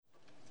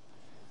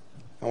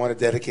I want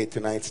to dedicate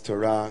tonight's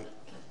Torah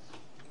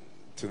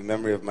to the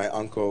memory of my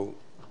uncle,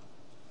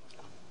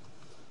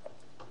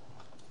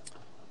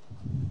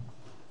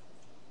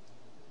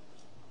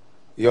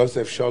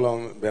 Yosef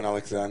Sholom ben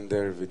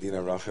Alexander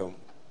Vidina Rachel.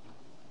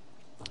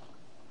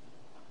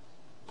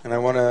 And I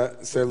want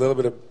to say a little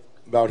bit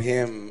about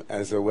him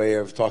as a way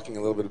of talking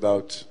a little bit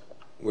about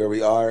where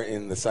we are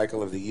in the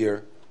cycle of the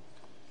year.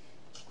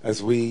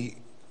 As we're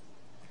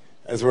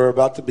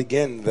about to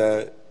begin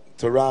the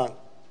Torah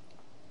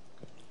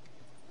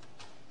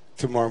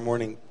tomorrow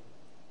morning,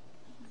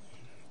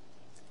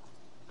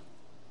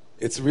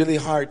 it's really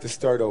hard to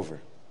start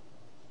over.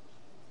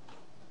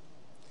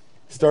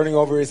 Starting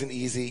over isn't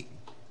easy.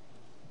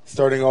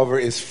 Starting over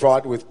is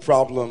fraught with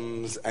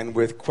problems and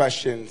with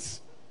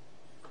questions.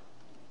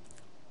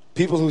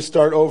 People who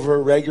start over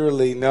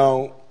regularly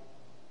know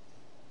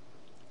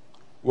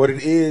what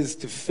it is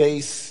to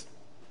face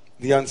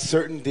the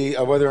uncertainty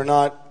of whether or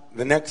not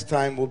the next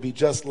time will be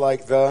just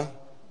like the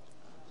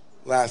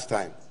last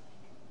time.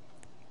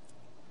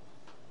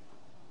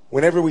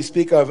 Whenever we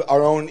speak of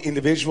our own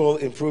individual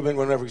improvement,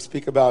 whenever we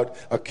speak about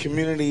a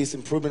community's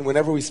improvement,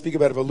 whenever we speak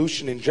about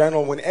evolution in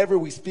general, whenever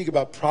we speak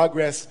about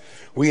progress,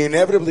 we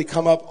inevitably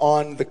come up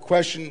on the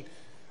question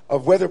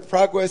of whether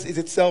progress is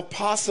itself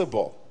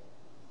possible.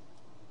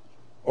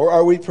 Or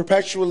are we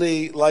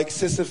perpetually, like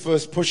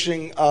Sisyphus,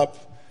 pushing up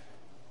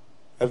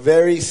a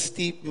very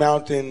steep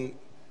mountain,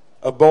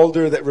 a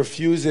boulder that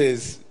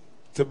refuses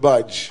to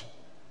budge?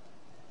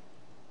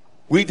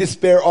 We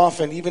despair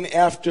often, even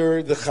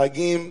after the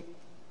Chagim,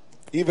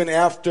 even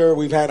after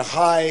we've had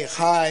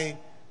high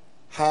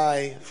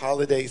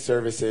holiday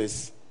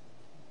services,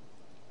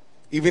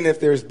 even if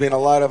there's been a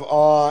lot of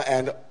awe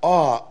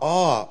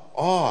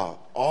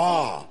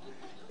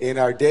in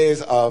our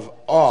days of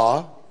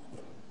awe,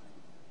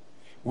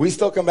 we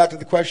still come back to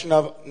the question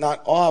of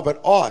not awe, but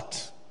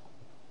ought.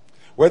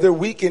 Whether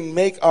we can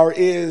make our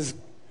is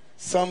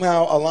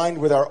somehow aligned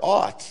with our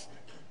ought,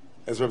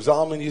 as Reb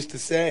Zalman used to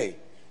say.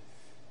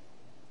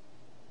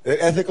 That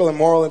ethical and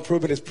moral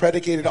improvement is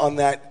predicated on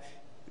that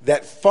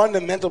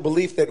fundamental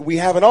belief that we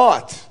have an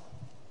ought,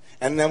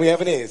 and then we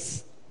have an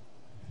is.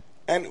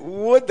 And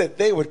would that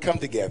they would come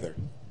together.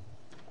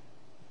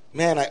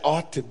 Man, I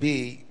ought to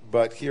be,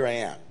 but here I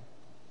am.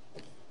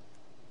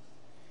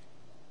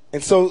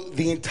 And so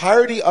the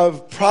entirety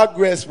of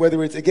progress,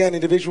 whether it's, again,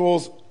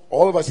 individuals,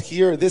 all of us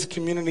here, this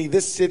community,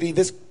 this city,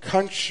 this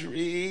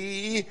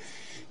country,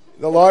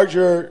 the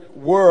larger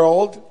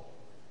world,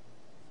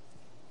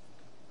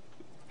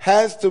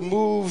 has to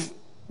move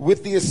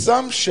with the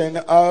assumption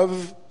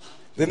of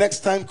the next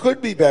time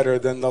could be better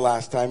than the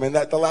last time, and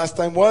that the last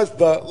time was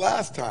the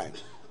last time.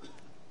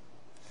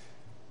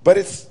 But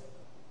it's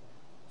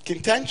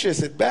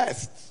contentious at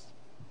best.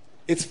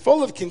 It's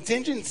full of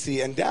contingency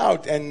and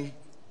doubt, and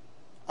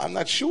I'm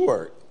not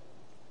sure.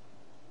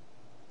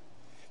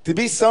 To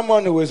be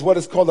someone who is what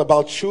is called a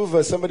Baal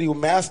Tshuva, somebody who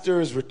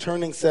masters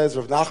returning, says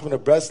Rav Nachman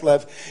of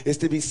Breslev, is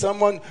to be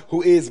someone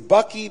who is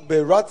Baki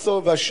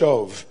Beratzo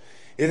Vashov.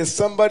 It is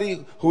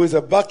somebody who is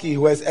a Baki,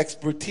 who has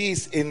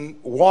expertise in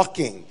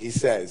walking, he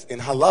says, in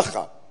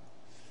halacha.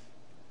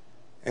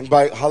 And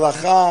by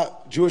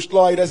halacha, Jewish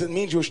law, he doesn't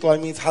mean Jewish law,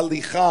 he means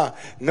halicha,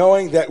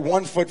 knowing that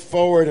 1 foot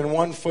forward and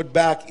 1 foot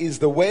back is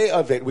the way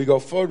of it. We go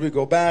forward, we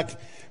go back.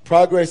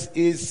 Progress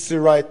is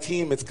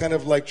siratim. It's kind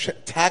of like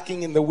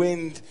tacking in the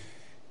wind.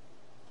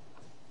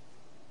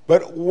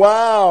 But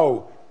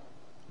wow,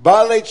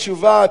 Baalei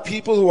Tshuva,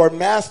 people who are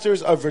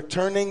masters of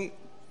returning,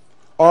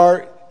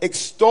 are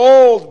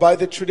extolled by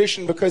the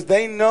tradition because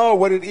they know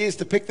what it is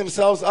to pick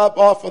themselves up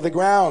off of the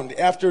ground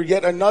after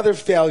yet another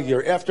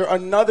failure, after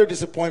another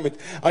disappointment,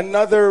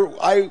 another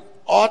I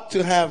ought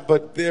to have,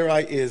 but there I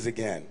is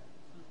again.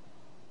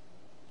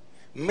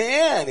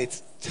 Man,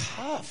 it's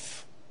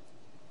tough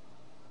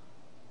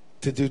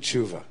to do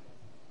tshuva.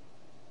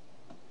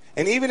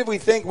 And even if we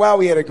think, wow,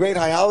 we had a great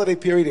high holiday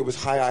period, it was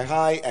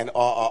high, and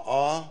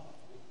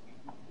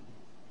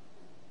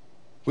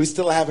we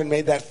still haven't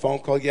made that phone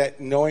call yet,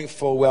 knowing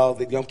full well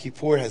that Yom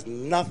Kippur has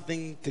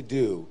nothing to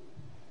do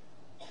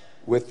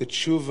with the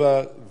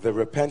tshuva, the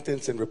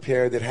repentance and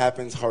repair that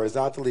happens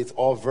horizontally. It's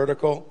all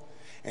vertical.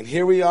 And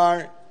here we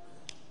are.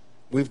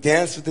 We've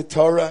danced with the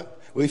Torah.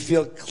 We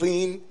feel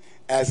clean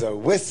as a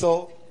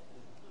whistle.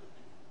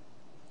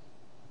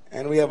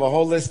 And we have a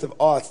whole list of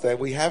oughts that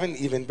we haven't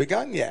even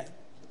begun yet.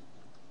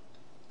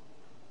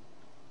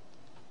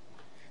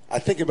 I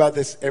think about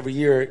this every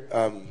year,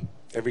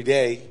 every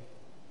day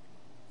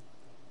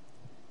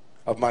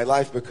of my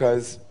life,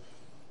 because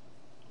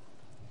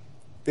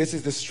this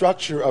is the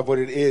structure of what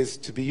it is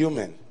to be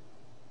human.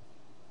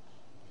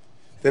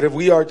 That if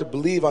we are to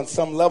believe on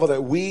some level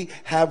that we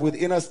have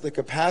within us the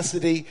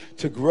capacity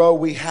to grow,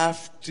 we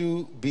have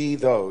to be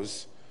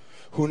those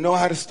who know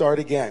how to start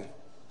again.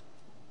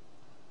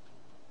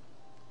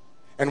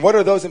 And what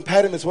are those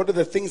impediments? What are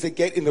the things that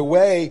get in the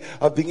way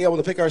of being able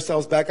to pick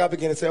ourselves back up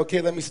again and say,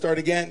 okay, let me start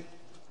again?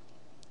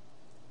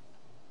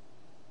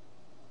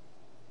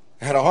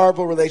 I had a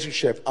horrible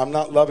relationship. I'm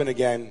not loving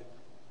again.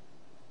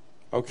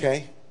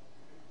 Okay,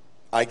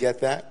 I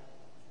get that.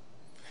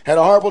 Had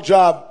a horrible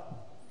job.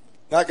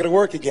 Not going to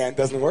work again.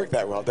 Doesn't work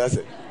that well, does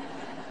it?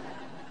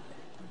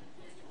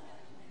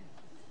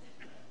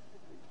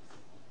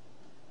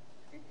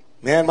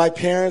 Man, my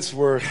parents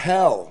were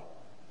hell.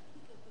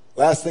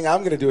 Last thing I'm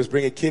going to do is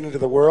bring a kid into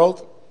the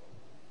world.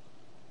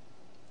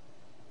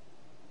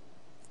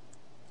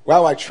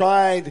 Wow, I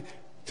tried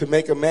to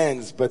make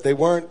amends, but they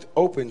weren't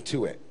open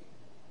to it.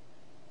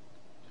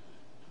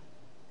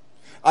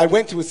 I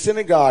went to a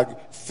synagogue,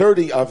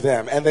 30 of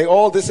them, and they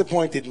all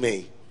disappointed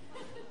me.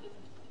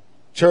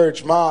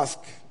 Church,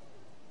 mosque,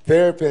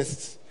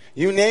 therapists,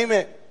 you name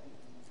it.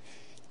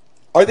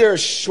 Are there a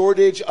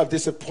shortage of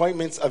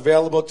disappointments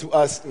available to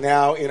us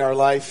now in our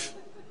life?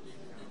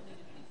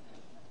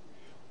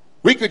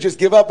 We could just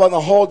give up on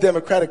the whole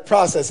democratic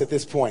process at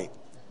this point.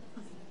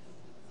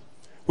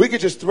 We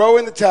could just throw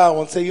in the towel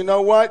and say, you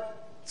know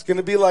what? It's going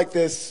to be like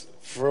this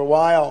for a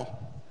while.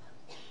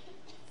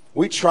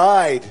 We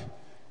tried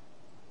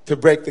to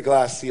break the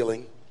glass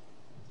ceiling,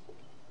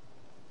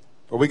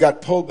 but we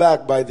got pulled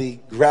back by the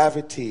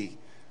gravity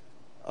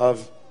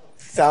of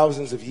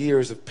thousands of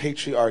years of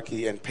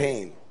patriarchy and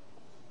pain.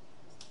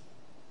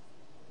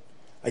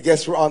 I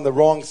guess we're on the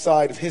wrong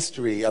side of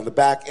history, on the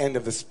back end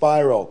of the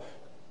spiral.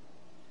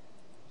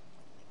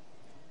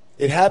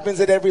 It happens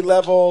at every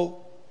level.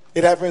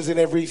 It happens in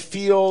every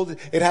field.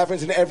 It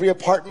happens in every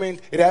apartment.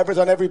 It happens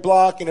on every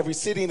block, in every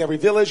city, in every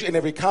village, in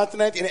every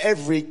continent, in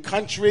every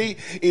country.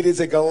 It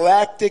is a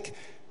galactic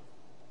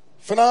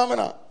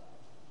phenomenon.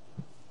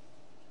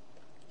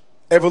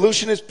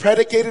 Evolution is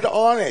predicated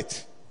on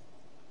it.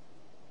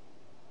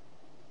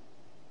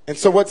 And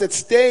so what's at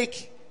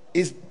stake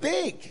is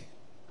big.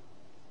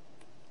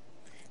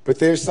 But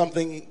there's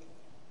something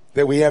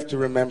that we have to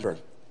remember.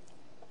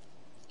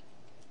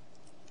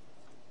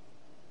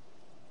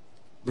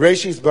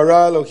 Bereshis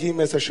bara Elohim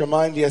es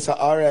hashamayim v'es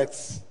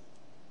haaretz.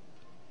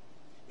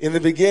 In the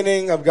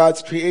beginning of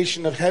God's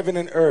creation of heaven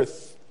and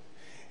earth,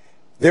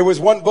 there was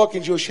one book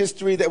in Jewish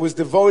history that was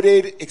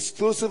devoted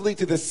exclusively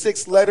to the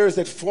 6 letters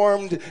that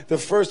formed the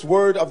first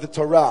word of the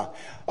Torah.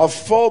 A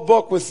full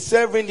book with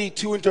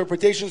 72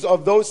 interpretations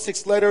of those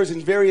 6 letters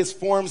in various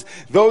forms.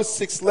 Those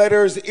 6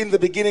 letters in the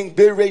beginning,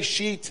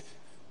 Bereshit,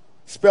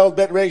 spelled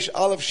Bet Resh,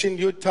 Aleph, Shin,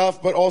 Yud,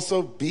 Taf, but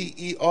also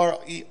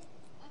B-E-R-E.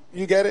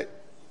 You get it?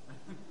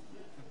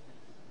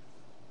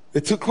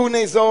 The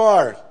Tikkun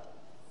Zohar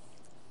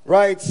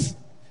writes,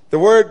 the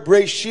word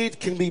Bereshit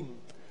can be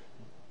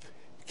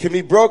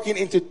broken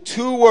into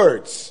 2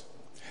 words.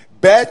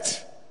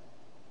 Bet,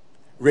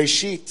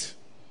 Reshit.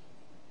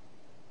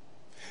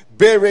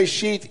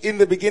 Bereshit, in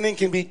the beginning,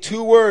 can be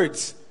 2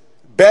 words.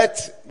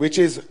 Bet, which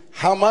is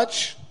how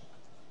much?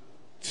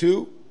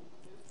 2.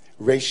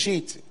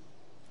 Reshit,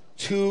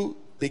 2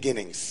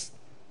 beginnings.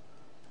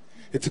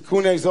 The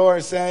Tikkun Zohar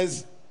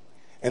says,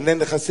 and then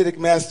the Hasidic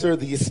master,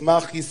 the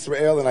Yismach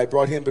Yisrael, and I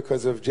brought him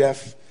because of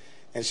Jeff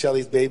and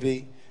Shelley's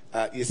baby,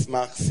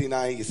 Yismach,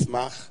 Sinai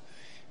Yismach.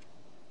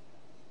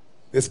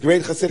 This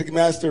great Hasidic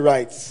master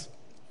writes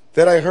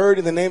that I heard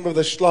in the name of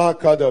the Shlach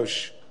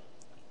HaKadosh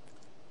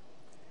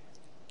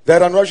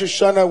that on Rosh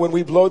Hashanah, when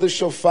we blow the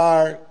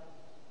shofar,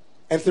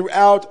 and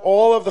throughout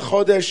all of the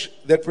Chodesh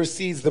that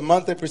precedes, the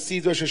month that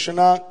precedes Rosh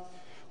Hashanah,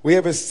 we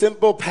have a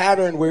simple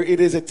pattern where it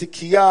is a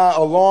tikiyah,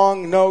 a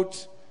long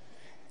note,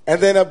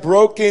 and then a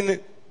broken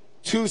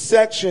 2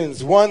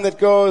 sections. One that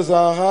goes,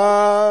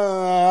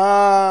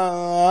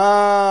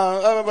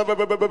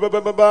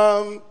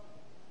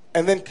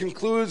 and then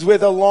concludes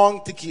with a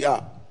long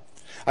tikiyah.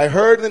 I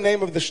heard the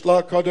name of the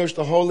Shlach Kadosh,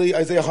 the holy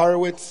Isaiah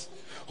Horowitz,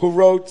 who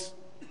wrote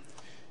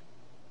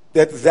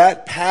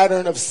that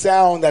pattern of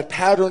sound, that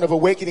pattern of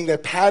awakening,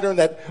 that pattern,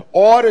 that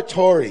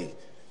auditory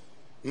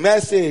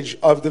message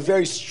of the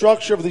very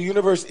structure of the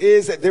universe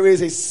is that there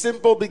is a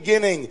simple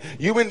beginning.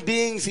 Human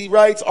beings, he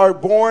writes, are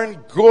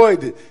born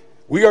good.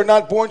 We are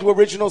not born to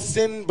original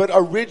sin, but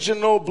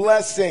original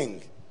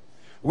blessing.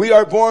 We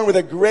are born with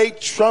a great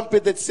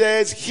trumpet that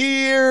says,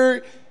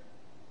 here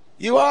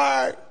you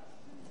are.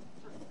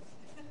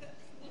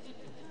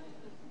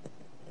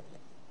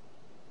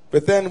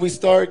 But then we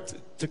start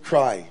to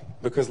cry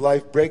because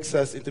life breaks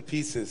us into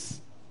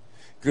pieces.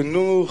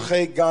 Gnu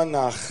che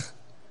ganach.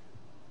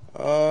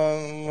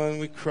 When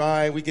we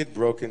cry, we get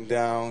broken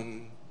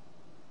down.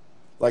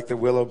 Like the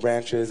willow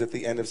branches at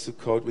the end of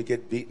Sukkot, we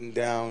get beaten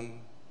down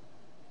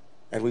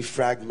and we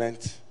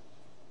fragment.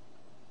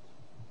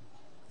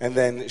 And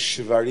then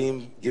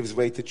Shvarim gives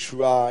way to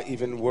Trua,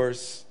 even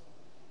worse.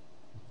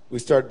 We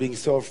start being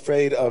so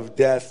afraid of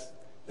death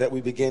that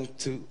we begin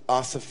to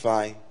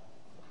ossify.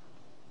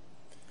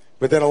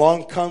 But then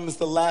along comes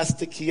the last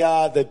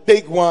tikiyah, the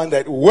big one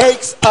that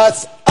wakes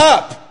us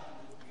up.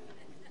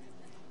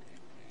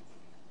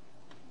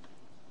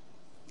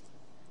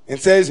 And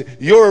says,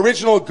 your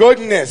original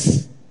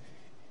goodness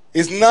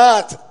is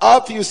not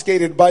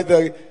obfuscated by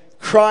the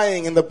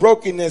crying and the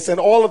brokenness and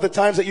all of the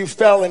times that you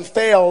fell and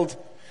failed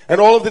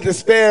and all of the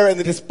despair and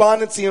the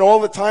despondency and all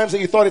the times that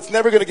you thought it's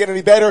never going to get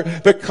any better,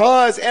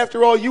 because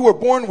after all, you were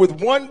born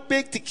with one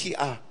big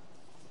tikiyah.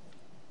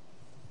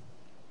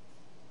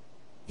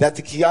 That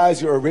tikiyah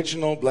is your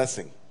original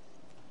blessing.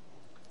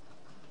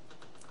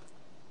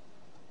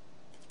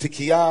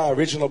 Tikiyah,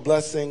 original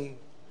blessing,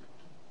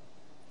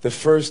 the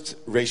first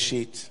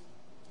reshit,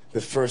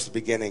 the first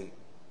beginning.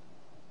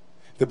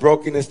 The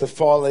brokenness, the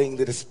falling,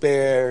 the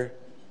despair.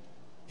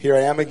 Here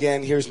I am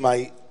again, here's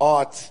my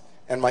ought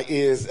and my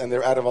is, and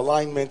they're out of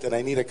alignment, and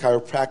I need a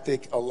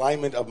chiropractic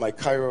alignment of my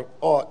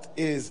ought,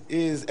 is,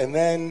 and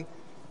then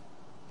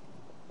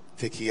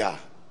Tikiyah.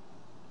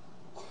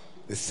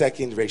 The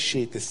second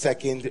reshit, the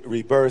second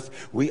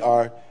rebirth. We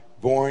are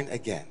born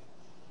again.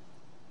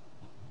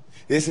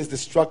 This is the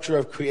structure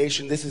of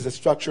creation. This is the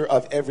structure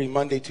of every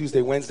Monday,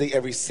 Tuesday, Wednesday,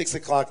 every 6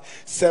 o'clock,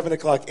 7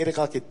 o'clock, 8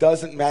 o'clock. It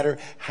doesn't matter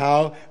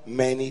how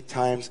many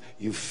times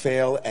you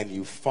fail and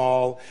you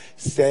fall.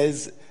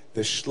 Says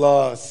the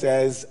Shla,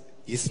 says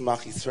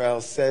Yismach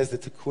Yisrael, says the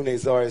Tikkun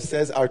Zohar,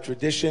 says our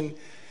tradition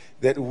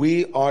that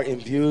we are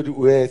imbued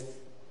with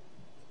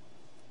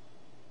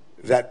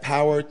that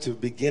power to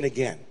begin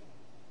again,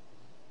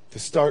 to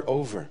start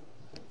over.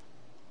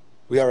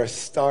 We are a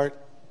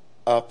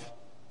start-up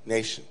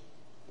nation.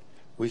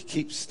 We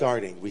keep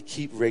starting, we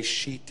keep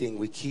resheeting,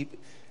 we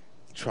keep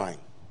trying.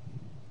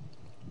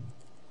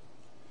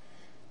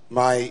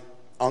 My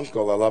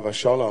uncle, Alav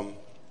Shalom,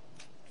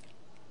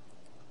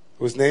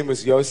 whose name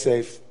was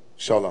Yosef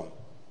Shalom,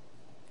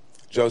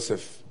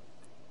 Joseph.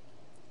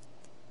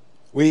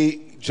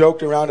 We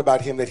joked around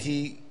about him that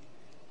he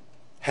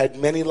had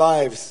many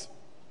lives.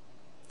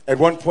 At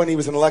one point he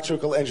was an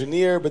electrical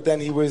engineer, but then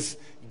he was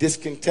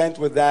discontent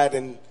with that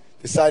and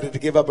decided to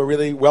give up a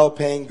really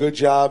well-paying, good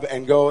job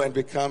and go and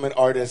become an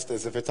artist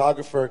as a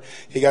photographer.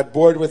 He got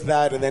bored with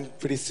that, and then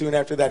pretty soon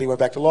after that, he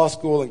went back to law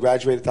school and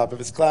graduated top of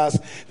his class,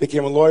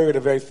 became a lawyer at a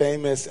very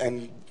famous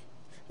and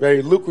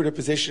very lucrative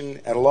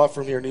position at a law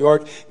firm here in New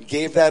York,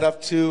 gave that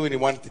up too, and he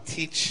wanted to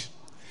teach.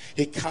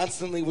 He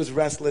constantly was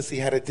restless. He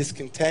had a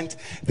discontent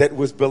that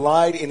was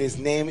belied in his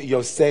name,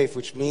 Yosef,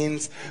 which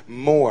means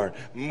more,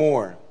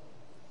 more.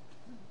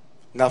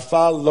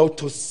 Nafal lo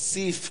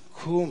tosif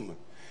kum.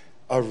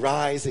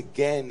 Arise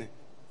again,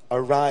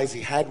 arise.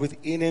 He had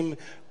within him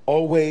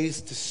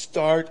always to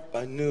start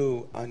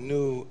anew,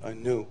 anew,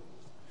 anew.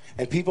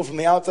 And people from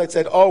the outside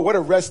said, oh, what a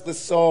restless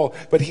soul.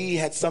 But he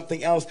had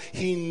something else.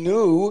 He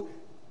knew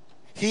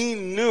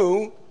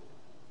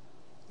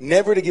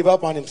never to give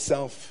up on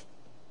himself.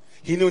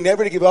 He knew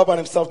never to give up on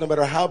himself no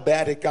matter how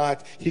bad it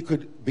got. He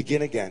could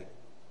begin again.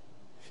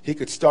 He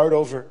could start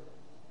over.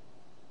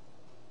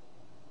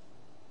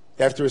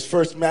 After his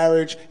first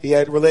marriage, he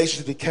had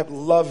relationships he kept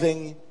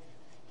loving.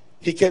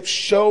 He kept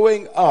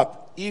showing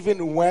up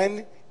even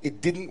when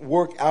it didn't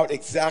work out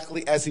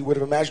exactly as he would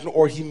have imagined,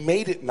 or he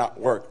made it not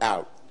work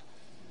out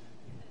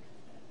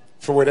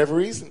for whatever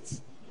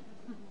reasons.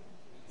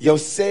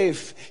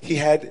 Yosef, he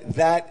had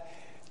that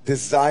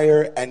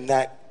desire and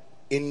that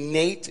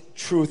innate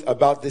truth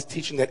about this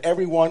teaching that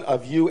every one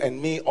of you and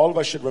me, all of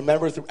us should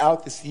remember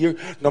throughout this year.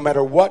 No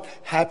matter what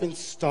happens,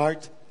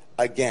 start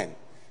again.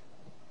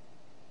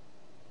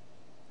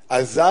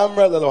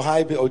 Azamra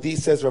lelohai be'odi,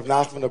 says Rav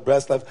Nachman of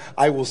Breslov,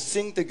 I will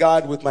sing to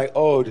God with my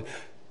ode.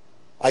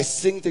 I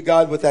sing to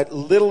God with that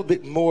little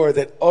bit more,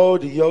 that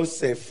ode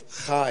Yosef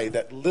Chai,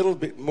 that little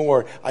bit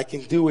more. I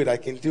can do it, I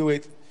can do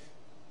it.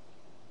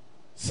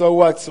 So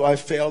what? So I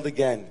failed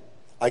again.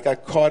 I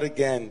got caught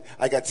again.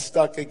 I got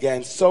stuck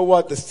again. So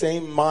what? The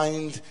same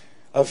mind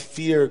of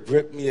fear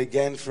gripped me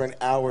again for an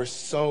hour.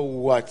 So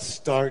what?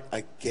 Start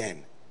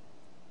again.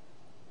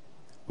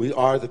 We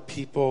are the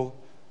people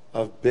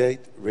of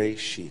Beit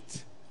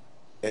Reshit.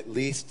 At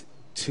least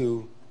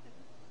two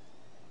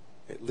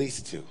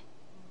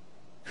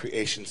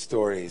creation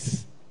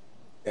stories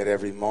at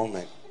every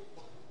moment.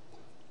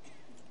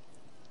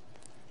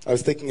 I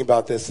was thinking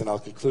about this, and I'll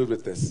conclude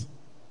with this.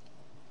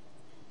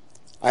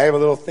 I have a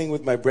little thing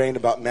with my brain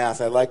about math.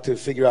 I like to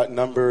figure out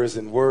numbers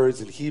and words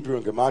and Hebrew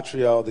and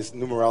gematria, all this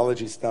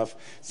numerology stuff.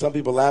 Some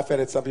people laugh at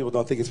it. Some people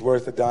don't think it's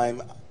worth a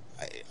dime.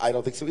 I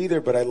don't think so either,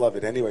 but I love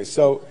it anyway.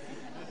 So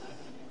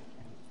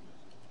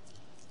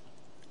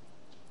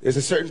there's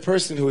a certain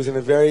person who is in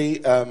a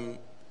very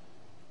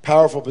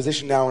powerful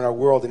position now in our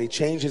world, and he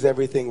changes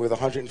everything with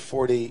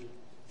 140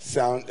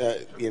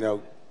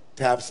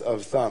 taps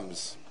of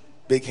thumbs,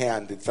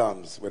 big-handed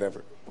thumbs,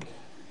 whatever.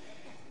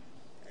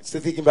 So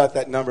thinking about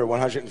that number,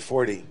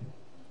 140.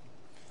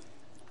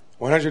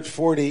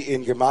 140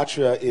 in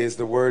gematria is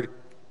the word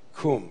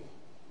kum,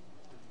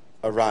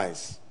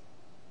 arise.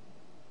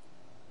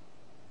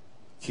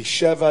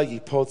 Kisheva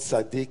yipot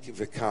tzadik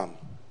v'kam.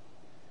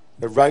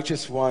 The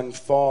righteous one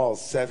falls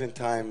 7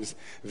 times,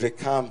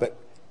 v'kam, but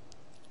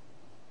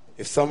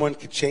if someone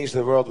could change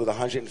the world with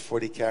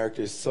 140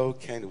 characters, so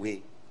can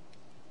we.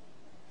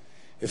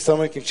 If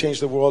someone can change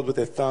the world with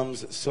their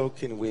thumbs, so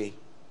can we.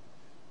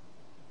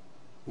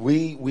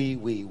 We,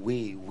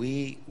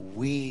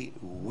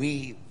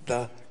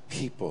 the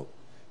people,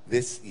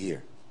 this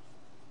year.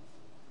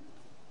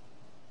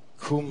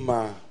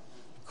 Kuma,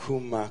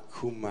 kuma,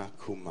 kuma,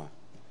 kuma.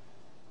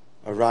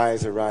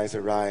 Arise, arise,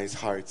 arise,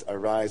 hearts.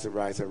 Arise,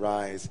 arise,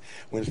 arise.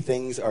 When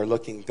things are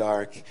looking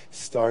dark,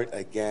 start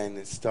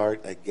again,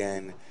 start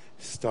again,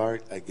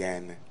 start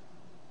again.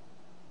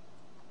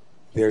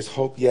 There's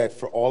hope yet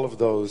for all of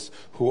those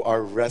who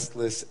are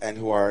restless and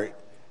who are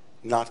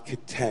not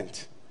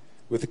content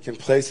with the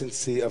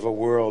complacency of a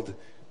world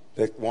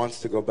that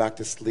wants to go back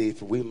to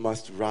sleep. We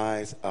must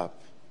rise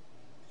up.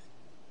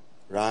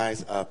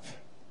 Rise up.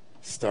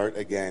 Start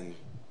again.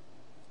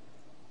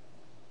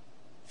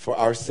 For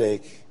our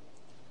sake,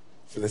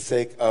 for the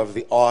sake of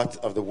the art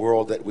of the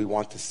world that we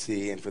want to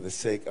see, and for the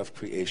sake of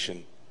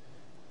creation.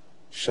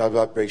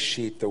 Shabbat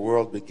Breshit, the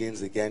world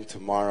begins again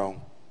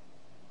tomorrow,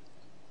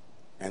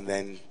 and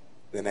then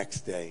the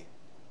next day,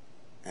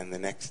 and the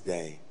next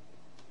day,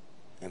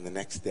 and the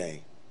next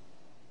day.